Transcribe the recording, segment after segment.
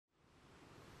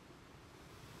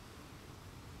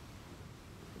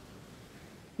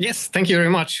Yes, thank you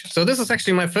very much. So this is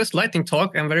actually my first lightning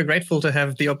talk. I'm very grateful to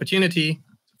have the opportunity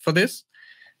for this.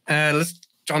 Let's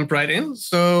jump right in.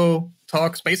 So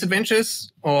talk space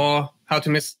adventures or how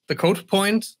to miss the code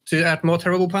point to add more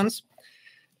terrible puns.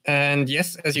 And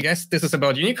yes, as you guessed, this is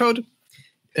about Unicode.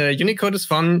 Unicode is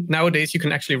fun. Nowadays, you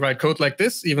can actually write code like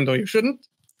this, even though you shouldn't.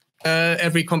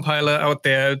 Every compiler out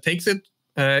there takes it.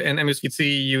 In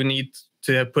MSVC, you need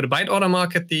to put a byte order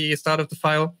mark at the start of the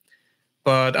file.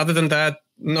 But other than that,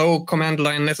 no command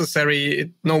line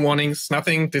necessary, no warnings,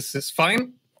 nothing. This is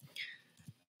fine.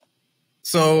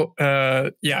 So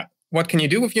yeah, what can you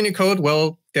do with Unicode?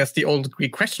 Well, there's the old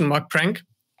Greek question mark prank.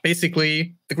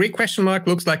 Basically, the Greek question mark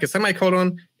looks like a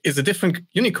semicolon, is a different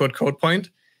Unicode code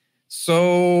point.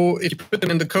 So if you put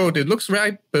them in the code, it looks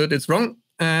right, but it's wrong.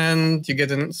 And you get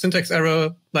a syntax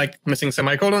error like missing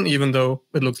semicolon, even though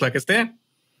it looks like it's there.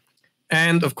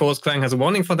 And of course, Clang has a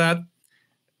warning for that,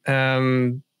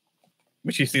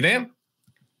 which you see there.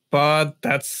 But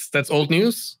that's old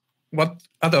news. What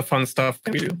other fun stuff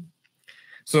can we do?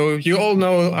 So you all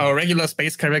know our regular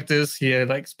space characters here,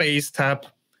 like space, tab,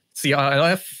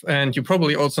 CRLF, and you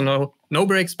probably also know no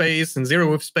break space and zero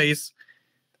with space.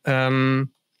 But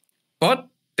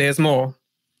there's more.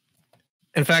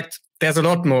 In fact, there's a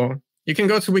lot more. You can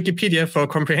go to Wikipedia for a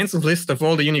comprehensive list of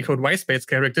all the Unicode whitespace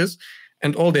characters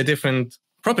and all their different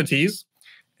properties.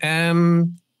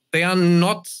 They are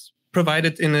not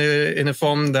provided in a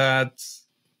form that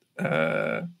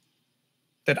I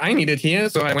needed here,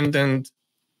 so I went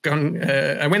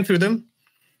through them.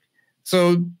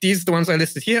 So these, the ones I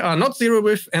listed here, are not zero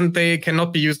with, and they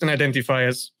cannot be used in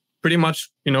identifiers. Pretty much,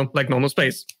 like normal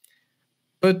space.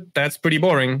 But that's pretty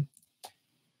boring.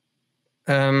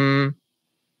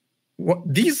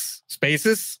 These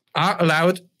spaces are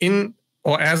allowed in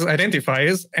or as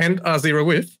identifiers and are zero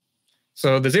with.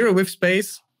 So the zero with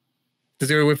space, the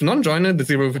zero with non-joiner, the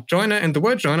zero with joiner, and the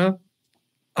word joiner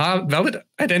are valid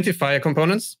identifier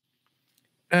components,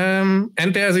 and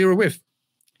they are zero with.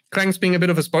 Clang's being a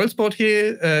bit of a spoilsport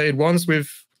here. It warns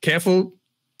with careful,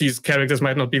 these characters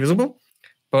might not be visible,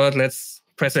 but let's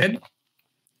press ahead.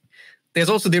 There's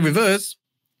also the reverse.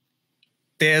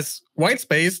 There's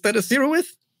whitespace that is zero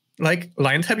with, like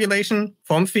line tabulation,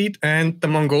 form feed, and the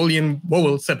Mongolian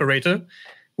vowel separator,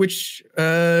 which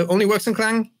only works in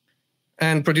Clang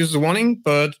and produces a warning,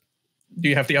 but do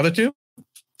you have the other two?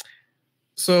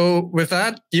 So with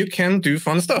that, you can do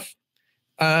fun stuff.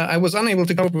 I was unable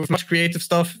to come up with much creative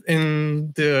stuff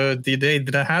in the day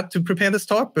that I had to prepare this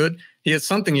talk, but here's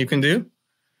something you can do.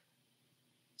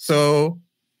 So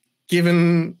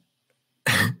given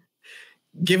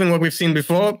what we've seen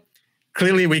before,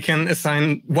 clearly we can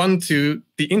assign 1 to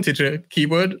the integer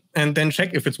keyword and then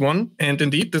check if it's 1. And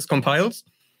indeed, this compiles.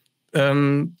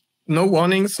 No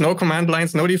warnings, no command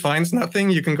lines, no defines,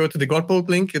 nothing. You can go to the Godbolt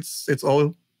link. It's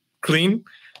all clean,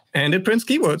 and it prints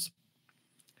keywords.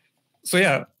 So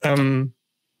yeah,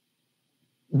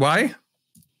 why?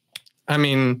 I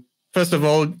mean, first of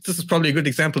all, this is probably a good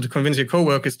example to convince your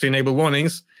coworkers to enable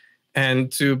warnings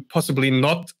and to possibly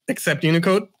not accept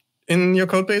Unicode in your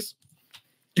code base.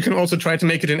 You can also try to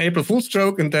make it an April Fool's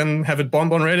joke and then have it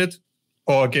bomb on Reddit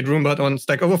or get rumored on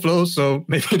Stack Overflow. So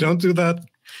maybe don't do that.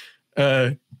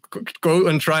 Go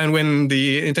and try and win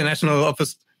the International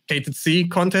Obfuscated C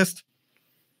contest.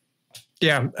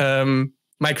 Yeah,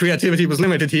 my creativity was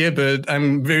limited here, but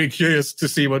I'm very curious to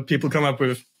see what people come up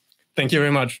with. Thank you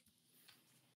very much.